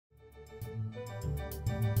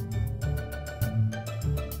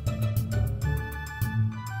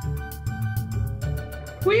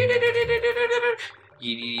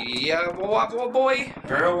Yeah, boy.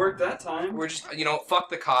 Barrel worked that time. We're just, you know, fuck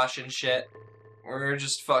the caution shit. We're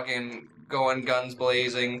just fucking going guns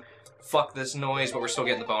blazing. Fuck this noise, but we're still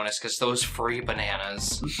getting the bonus because those free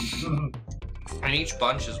bananas. And each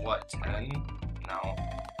bunch is what, 10? No.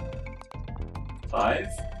 5?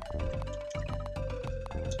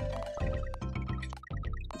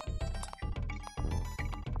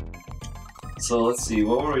 So let's see,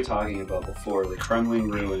 what were we talking about before? The Kremlin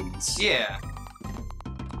ruins. Yeah.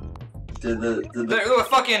 Did the They're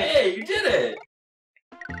fucking... Hey, you did it!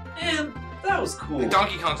 Man, that was cool.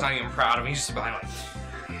 Donkey Kong's not even proud of me, he's just behind like...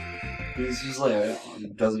 He's just like,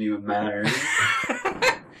 it doesn't even matter.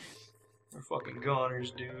 We're fucking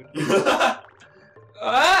goners, dude.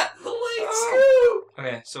 Ah! The light scoop!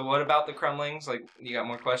 Okay, so what about the Kremlings? Like, you got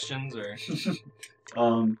more questions, or...?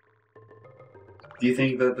 Do you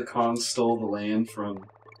think that the Kongs stole the land from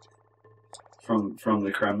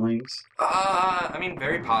the Kremlings? I mean,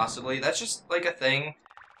 very possibly. That's just, like, a thing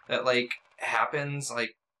that, like, happens,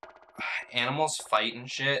 like, animals fight and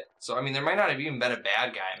shit. So, I mean, there might not have even been a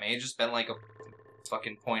bad guy. It may have just been, like, a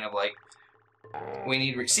fucking point of, like, we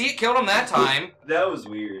need... See, it killed him that time! That was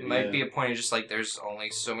weird, It might be a point of just, like, there's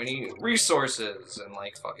only so many resources, and,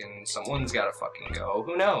 like, fucking someone's gotta fucking go.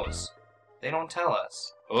 Who knows? They don't tell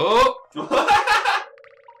us. Oh!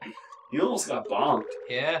 You almost got bonked.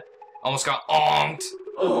 Yeah. Almost got onked.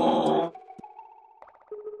 Oh.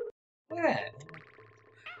 Look at that.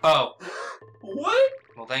 Oh. What?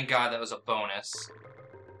 Well, thank God that was a bonus.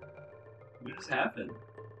 What just happened?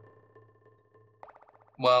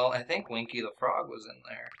 Well, I think Winky the Frog was in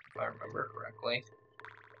there, if I remember correctly.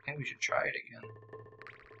 I think we should try it again.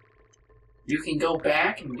 You can go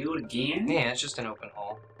back and do it again? Yeah, it's just an open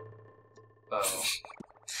hole. Oh.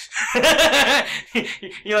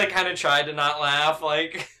 You, like, kind of tried to not laugh,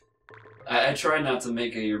 like... I tried not to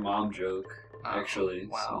make a your mom joke, actually.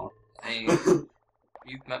 Wow. So. Hey,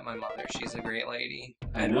 you've met my mother. She's a great lady.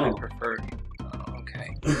 I know. I prefer... Oh,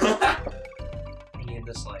 okay. We need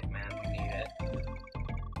this light, man. We need it.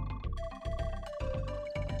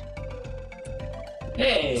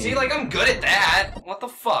 Hey! See, like, I'm good at that! What the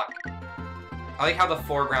fuck? I like how the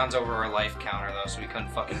foreground's over our life counter, though, so we couldn't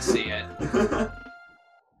fucking see it.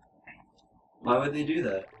 Why would they do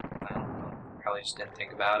that? I don't know. Probably just didn't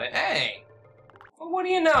think about it. Hey! Well, what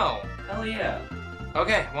do you know? Hell yeah.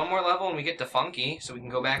 Okay, one more level and we get to Funky, so we can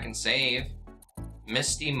go back and save.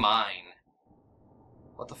 Misty Mine.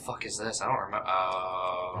 What the fuck is this? I don't remember.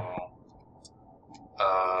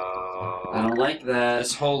 I don't like that.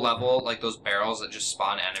 This whole level, like those barrels that just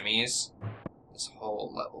spawn enemies, this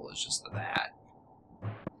whole level is just that.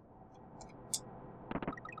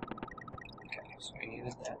 Okay, so we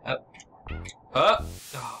needed that. Up. Up!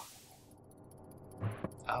 Oh.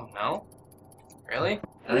 Oh, no? Really?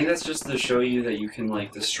 I think that's just to show you that you can,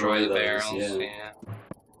 like, destroy the those. barrels, Yeah.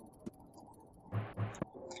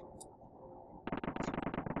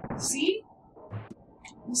 See?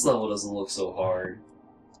 This level doesn't look so hard.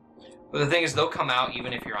 But the thing is, they'll come out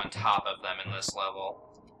even if you're on top of them in this level.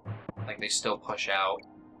 Like, they still push out.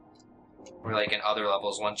 Where, like, in other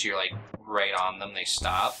levels, once you're, like, right on them, they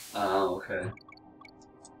stop. Oh, okay.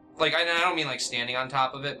 Like, I don't mean, like, standing on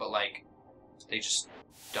top of it, but, like, they just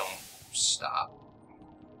don't stop.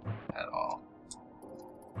 At all.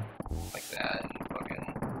 Like that, and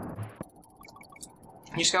fucking...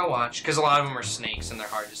 You just gotta watch, because a lot of them are snakes, and they're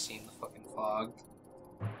hard to see in the fucking fog.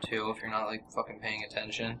 Too, if you're not, like, fucking paying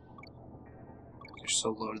attention. They're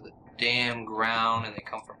so low to the damn ground, and they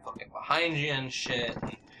come from fucking behind you and shit.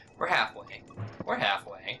 And we're halfway. We're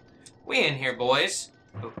halfway. We in here, boys.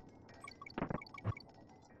 Ooh.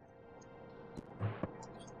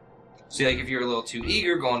 See, like, if you're a little too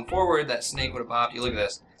eager going forward, that snake would have popped you. Look at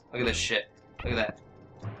this. Look at this shit. Look at that.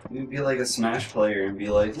 You'd be like a Smash player and be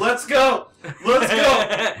like, let's go! Let's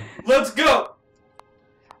go! Let's go!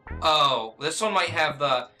 Oh, this one might have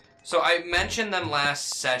the... So I mentioned them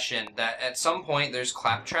last session, that at some point there's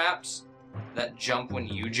clap traps that jump when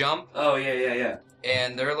you jump. Oh, yeah.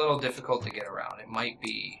 And they're a little difficult to get around. It might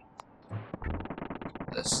be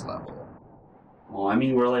this level. Well, I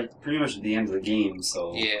mean, we're like pretty much at the end of the game,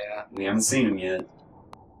 so... Yeah. We haven't seen them yet.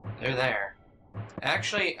 They're there.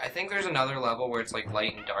 Actually, I think there's another level where it's like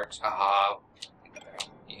light and dark. Ah.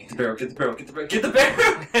 Get the barrel, get the barrel, get the barrel, get the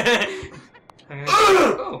barrel!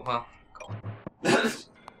 Oh, well, cool.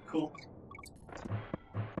 Cool.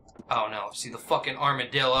 Oh no, see the fucking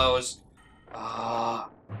armadillos.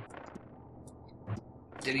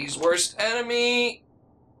 Diddy's worst enemy!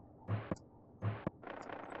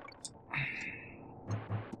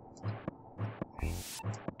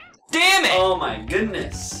 Damn it! Oh my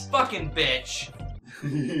goodness. Fucking bitch.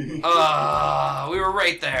 We were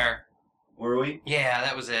right there. Were we? Yeah,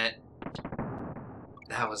 that was it.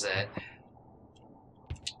 That was it.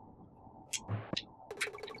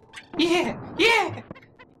 Yeah! Yeah!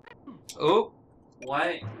 Oh.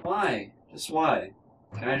 Why? Why? Just why?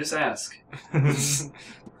 Can I just ask?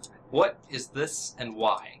 What is this and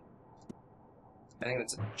why? I think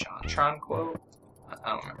that's a JonTron quote. I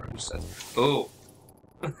don't remember who says. Oh.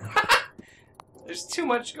 There's too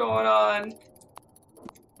much going on.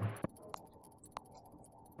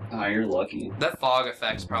 Oh, you're lucky. That fog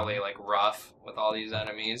effect's probably like rough with all these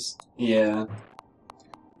enemies. Yeah.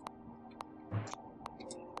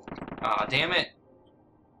 Aw, damn it.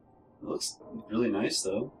 It looks really nice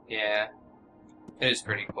though. Yeah. It is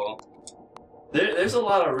pretty cool. There's a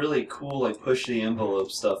lot of really cool like push the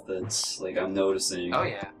envelope stuff that's like I'm noticing. Oh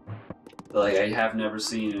yeah. Like I have never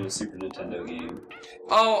seen in a Super Nintendo game.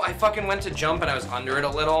 Oh, I fucking went to jump and I was under it a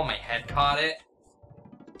little. My head caught it.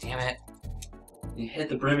 Damn it. You hit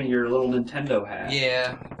the brim of your little Nintendo hat.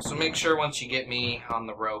 Yeah, so make sure once you get me on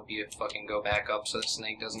the rope, you fucking go back up so the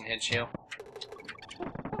snake doesn't hit you.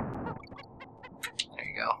 There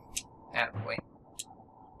you go. Attaboy.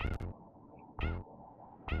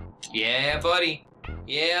 Yeah, buddy.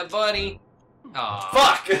 Yeah, buddy. Aw.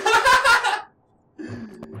 Fuck!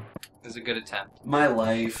 It was a good attempt. My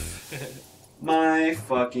life. My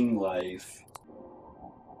fucking life.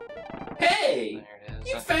 Hey! There it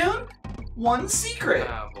is. You found one secret!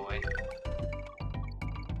 Oh, boy.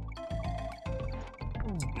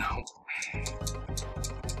 No.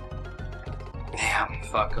 Damn,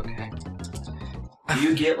 fuck, okay. Do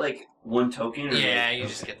you get, like, one token? Or Yeah, like, you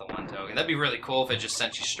just get the one token. That'd be really cool if it just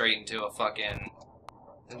sent you straight into a fucking...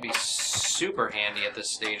 That'd be super handy at this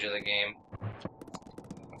stage of the game.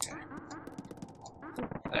 Okay.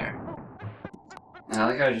 There. I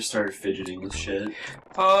like how I just started fidgeting with shit.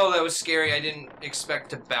 Oh, that was scary. I didn't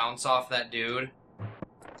expect to bounce off that dude.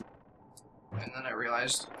 And then I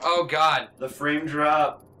realized... Oh, God. The frame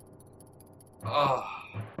drop. Oh.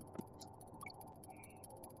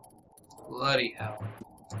 Bloody hell.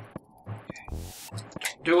 Okay.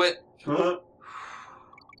 Don't do it. Huh?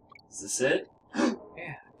 Is this it? Yeah,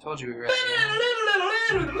 I told you we were at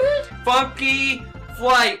the end. Funky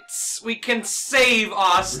flights. We can save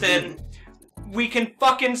Austin. We can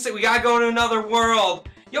fucking say we gotta go to another world.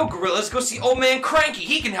 Yo, gorillas, go see old man Cranky.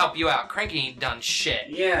 He can help you out. Cranky ain't done shit.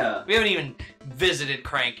 Yeah. We haven't even visited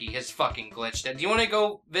Cranky. His fucking glitched it. Do you want to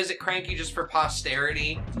go visit Cranky just for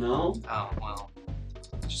posterity? No? Oh, well.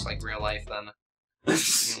 Just like real life, then.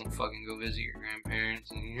 You don't fucking go visit your grandparents.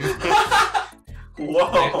 And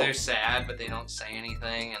Whoa. they're sad, but they don't say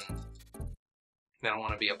anything, and they don't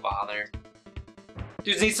want to be a bother.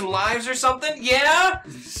 Dudes need some lives or something? Yeah?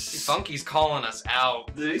 Funky's calling us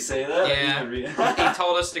out. Did he say that? Yeah. He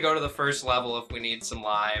told us to go to the first level if we need some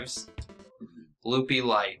lives. Loopy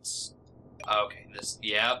lights. Okay,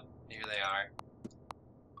 yep, here they are.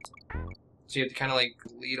 So you have to kind of like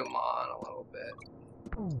lead them on a little bit.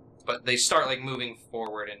 But they start like moving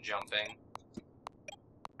forward and jumping.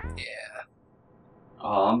 Yeah.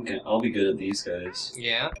 Oh, I'll be good at these guys.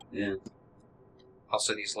 Yeah? Yeah.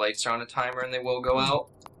 Also, these lights are on a timer and they will go out.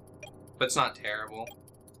 But it's not terrible.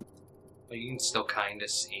 But you can still kind of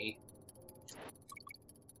see.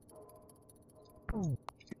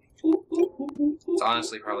 It's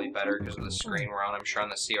honestly probably better because of the screen we're on. I'm sure on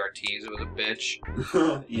the CRTs it was a bitch.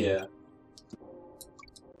 Yeah.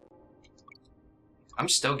 I'm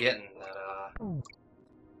still getting that,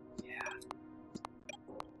 yeah.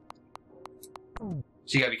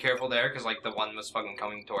 So you gotta be careful there, because, like, the one was fucking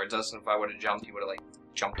coming towards us, and if I would've jumped, he would've, like,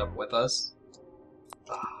 jumped up with us.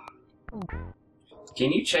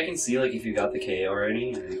 Can you check and see, like, if you got the K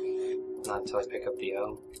already? Like... Not until I pick up the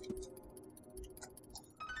O.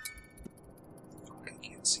 I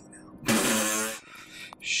can't see now.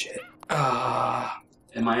 Shit.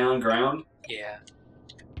 Am I on ground? Yeah.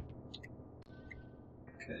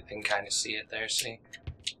 Okay. I can kind of see it there, see?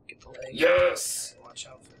 Get the leg. Yes! Watch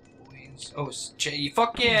out for the boys. Oh,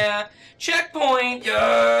 fuck yeah! Checkpoint!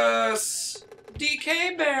 Yes!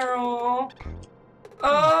 DK barrel!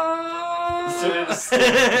 It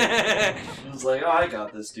was like, oh, I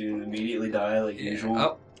got this dude, and immediately die like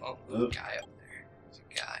usual. Oh, there's a guy up there. There's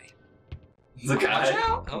a guy. The guy. Watch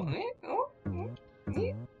out!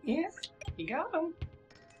 Yeah, you got him.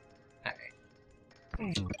 Alright.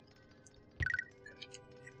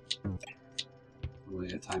 Oh, I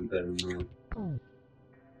got time better than that.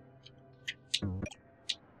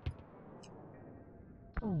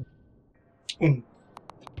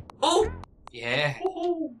 Oh! Yeah.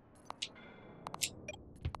 Oh!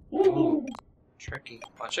 Ooh. Tricky.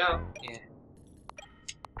 Watch out. Yeah.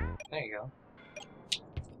 There you go.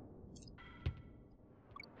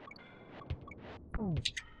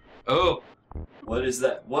 Oh. What is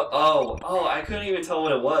that? What? Oh, I couldn't even tell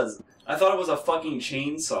what it was. I thought it was a fucking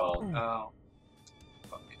chainsaw. Oh.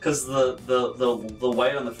 Cause the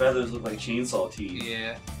white on the feathers look like chainsaw teeth.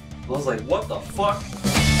 Yeah. I was like, what the fuck?